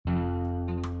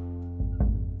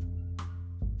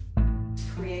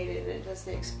created and it does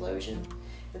the explosion.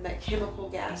 And that chemical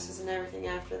gases and everything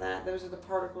after that, those are the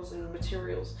particles and the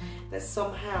materials that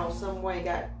somehow, some way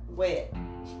got wet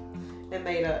and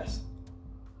made us.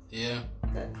 Yeah.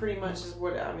 That pretty much is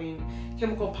what, I mean,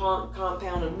 chemical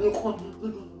compound and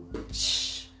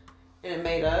it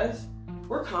made us.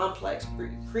 We're complex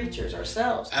creatures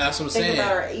ourselves. That's what I'm saying. Think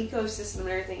about our ecosystem and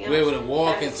everything else. We're able to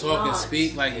walk and talk and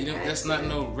speak. Like, you know, that's not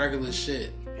no regular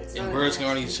shit. And birds can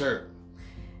only chirp.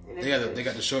 They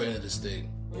got the short end of the stick.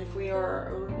 And if we are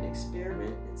our own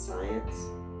experiment in science,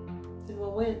 then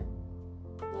we'll win.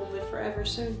 We'll live forever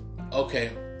soon.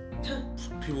 Okay.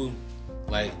 People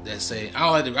like that say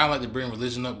I don't like to bring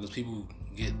religion up because people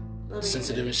get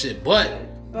sensitive and shit. But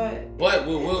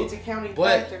it's a counting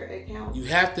factor. It counts. You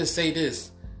have to say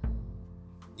this.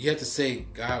 You have to say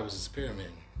God was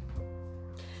experiment.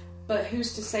 But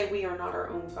who's to say we are not our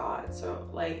own God? So,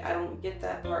 like, I don't get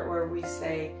that part where we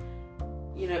say,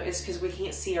 you know, it's because we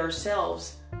can't see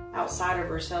ourselves outside of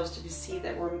ourselves to see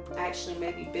that we're actually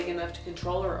maybe big enough to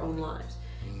control our own lives.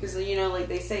 Because, you know, like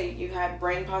they say, you have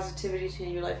brain positivity to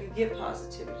your life, you get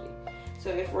positivity. So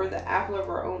if we're the apple of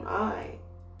our own eye,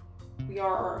 we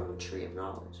are our own tree of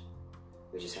knowledge.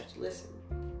 We just have to listen.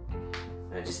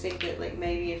 And I just think that, like,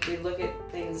 maybe if we look at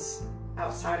things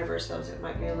outside of ourselves, it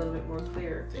might be a little bit more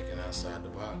clear. Thinking outside the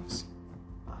box.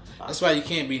 That's why you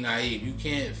can't be naive. You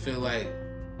can't feel like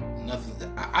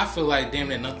nothing. I feel like damn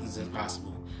that nothing's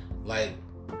impossible. Like,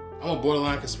 I'm a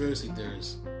borderline conspiracy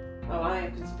theorist. Oh, I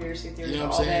am conspiracy theorist, you know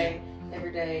what all I'm saying? day,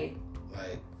 every day.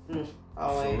 Like,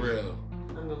 always. For real.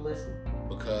 I'm gonna listen.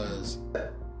 Because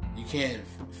you can't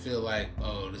feel like,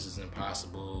 oh, this is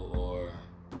impossible or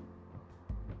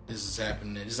this is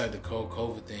happening. Just like the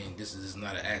COVID thing, this is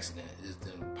not an accident. It just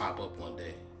didn't pop up one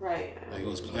day. Right. Like, it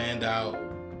was planned out.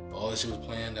 All this shit was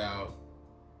planned out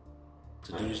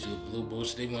to do the blue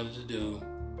bullshit they wanted to do.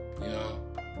 You know?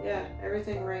 Yeah,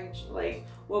 everything rang, like,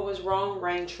 what was wrong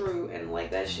rang true, and, like,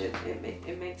 that shit,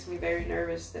 it makes me very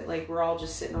nervous that, like, we're all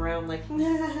just sitting around, like,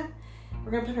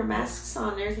 we're gonna put our masks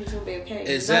on and everything's gonna be okay.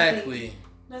 Exactly.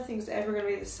 Nothing's ever gonna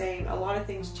be the same. A lot of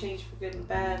things change for good and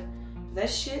bad. That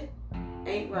shit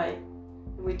ain't right.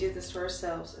 And we did this to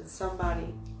ourselves, and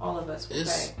somebody, all of us, will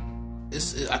pay.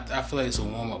 I feel like it's a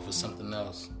warm-up for something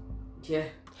else. Yeah.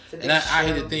 And I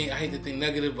hate to think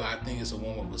negative, but I think it's a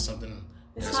warm-up for something.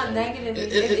 It's not negative.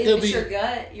 If it's your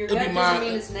gut doesn't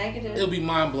mean it's negative. It'll be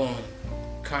mind-blowing.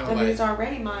 Kind of like, it's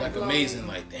already mind-blowing. Like amazing.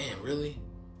 Like, damn, really?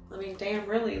 I mean, damn,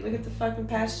 really? Look at the fucking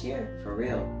past year. For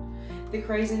real. The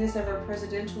craziness of our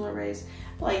presidential race.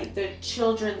 Like, the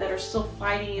children that are still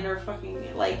fighting and are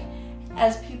fucking, like,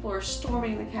 as people are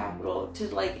storming the Capitol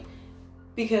to, like,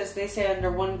 because they say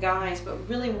under one guise, but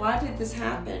really, why did this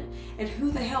happen? And who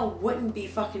the hell wouldn't be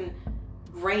fucking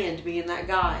grand being that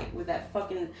guy with that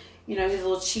fucking, you know, his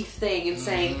little chief thing and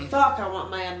saying, fuck, I want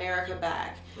my America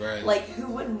back. Right. Like, who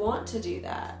wouldn't want to do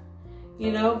that?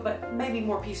 You know, but maybe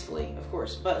more peacefully, of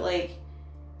course. But, like,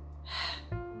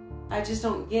 I just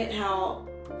don't get how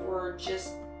we're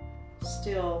just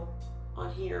still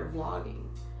on here vlogging,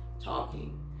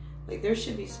 talking. Like, there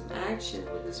should be some action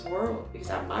with this world, because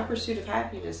my pursuit of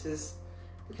happiness is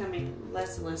becoming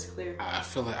less and less clear. I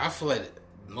feel like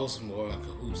most of them are in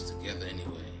cahoots together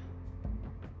anyway,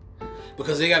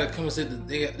 because they gotta come to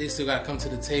they still gotta come to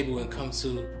the table and come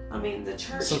to. I mean, the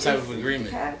church some type of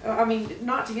agreement. I mean,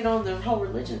 not to get on the whole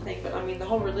religion thing, but I mean, the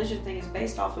whole religion thing is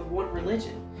based off of one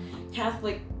religion.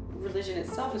 Catholic religion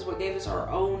itself is what gave us our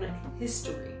own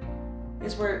history.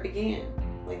 It's where it began.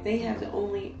 Like, they have the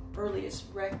only earliest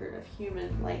record of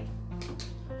human, like,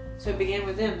 so it began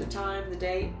with them, the time, the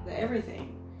date, the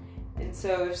everything. And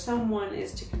so if someone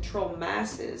is to control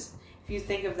masses, if you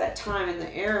think of that time in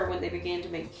the era when they began to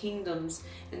make kingdoms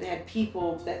and they had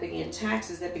people that began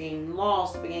taxes, that began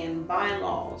laws, that began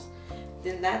bylaws,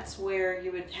 then that's where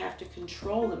you would have to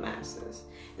control the masses.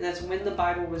 And that's when the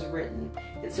Bible was written.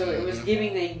 And so it was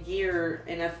giving a gear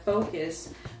and a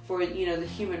focus for, you know, the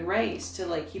human race to,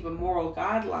 like, keep a moral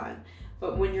guideline.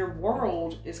 But when your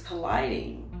world is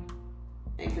colliding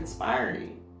and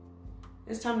conspiring,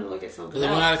 it's time to look at something else. Because they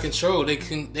went out of control. You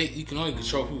can only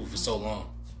control people for so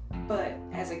long. But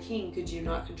as a king, could you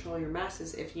not control your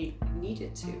masses if you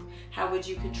needed to? How would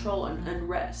you control an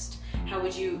unrest? How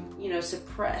would you, you know,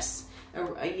 suppress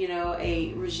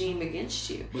a regime against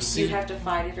you? See, you'd have to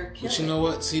fight it or kill it. But you know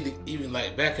what? See, even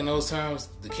like back in those times,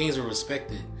 the kings were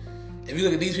respected. If you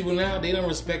look at these people now, they don't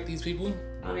respect these people.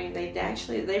 I mean,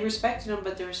 they respected them,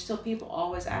 but there were still people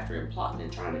always after him, plotting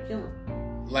and trying to kill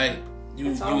him. Like, you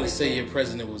would say your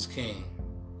president was king.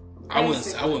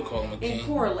 Basically. I wouldn't call him a king. In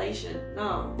correlation,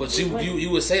 no. But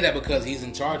you would say that because he's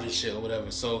in charge of shit or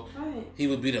whatever. So right. He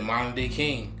would be the modern day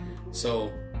king.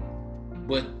 So,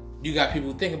 but you got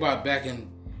people think about back in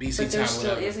BC but there time. Still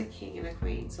whatever. is a king and a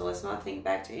queen, so let's not think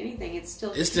back to anything. It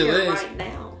still is right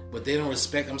now. But they don't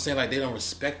respect. I'm saying like they don't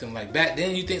respect them. Like back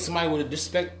then, you think somebody would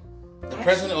respect the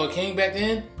president or king back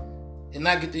then and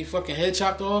not get their fucking head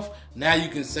chopped off? Now you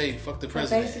can say fuck the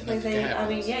president. Basically,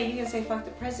 you can say fuck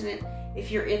the president if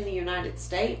you're in the United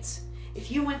States. If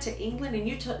you went to England and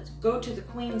you go to the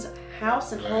Queen's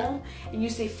house and home and you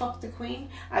say fuck the Queen,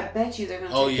 I bet you they're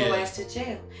gonna take your ass to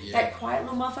jail. Yeah. That quiet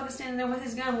little motherfucker standing there with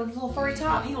his gun with his little furry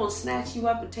top, he gonna snatch you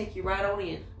up and take you right on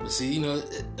in. But see,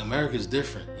 America's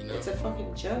different. It's a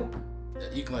fucking joke.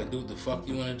 You can do what the fuck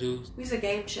you want to do. We's a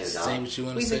game show, dog. Say what you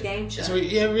want to say. We's a game show.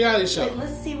 Reality show. But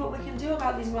let's see what we can do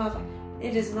about these motherfuckers.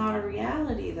 It is not a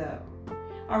reality though.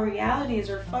 Our reality is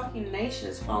our fucking nation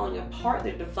is falling apart.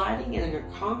 They're dividing and they're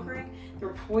conquering. They're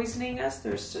poisoning us.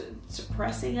 They're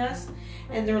suppressing us,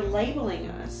 and they're labeling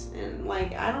us. And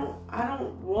I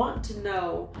don't want to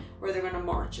know where they're gonna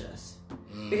march us,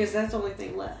 because that's the only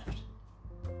thing left.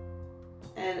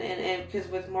 And because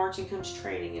with marching comes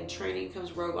training, and training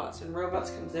comes robots, and robots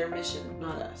comes their mission,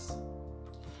 not us.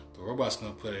 But robots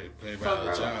gonna put everybody on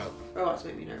the job. Robots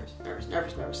make me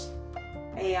nervous.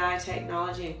 AI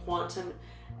technology and quantum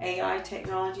AI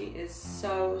technology is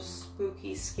so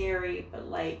spooky, scary, but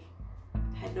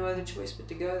had no other choice but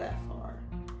to go that far.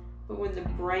 But when the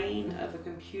brain of a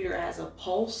computer has a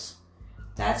pulse,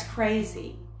 that's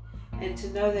crazy. And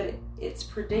to know that it's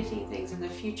predicting things in the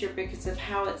future because of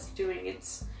how it's doing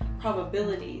its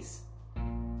probabilities,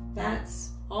 that's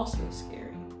also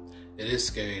scary. It is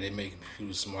scary. They make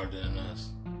computers smarter than us.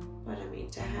 But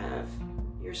to have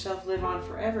yourself live on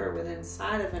forever with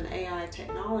inside of an AI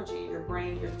technology, your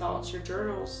brain, your thoughts, your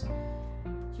journals,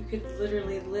 you could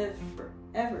literally live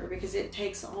forever because it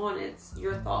takes on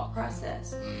your thought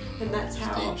process. And that's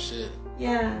how deep shit.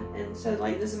 Yeah, and so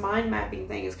this mind mapping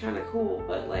thing is kind of cool,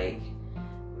 but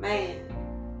man,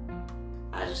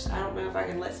 I don't know if I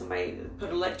can let somebody put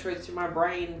electrodes through my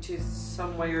brain to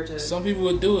somewhere to. Some people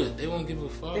would do it. They won't give a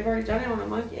fuck. They've already done it on a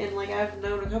monkey, and I've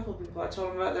known a couple of people. I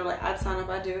told them about it. They're like, I'd sign up.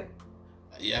 I'd do it.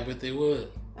 Yeah, I bet they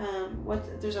would.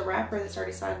 There's a rapper that's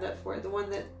already signed up for it. The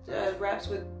one that raps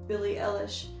with Billie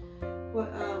Eilish.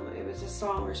 It was a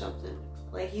song or something.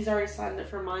 He's already signed up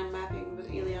for mind mapping with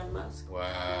Elon Musk.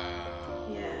 Wow.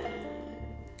 Yeah.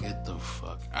 Get the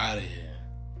fuck out of here.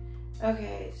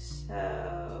 Okay,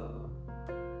 so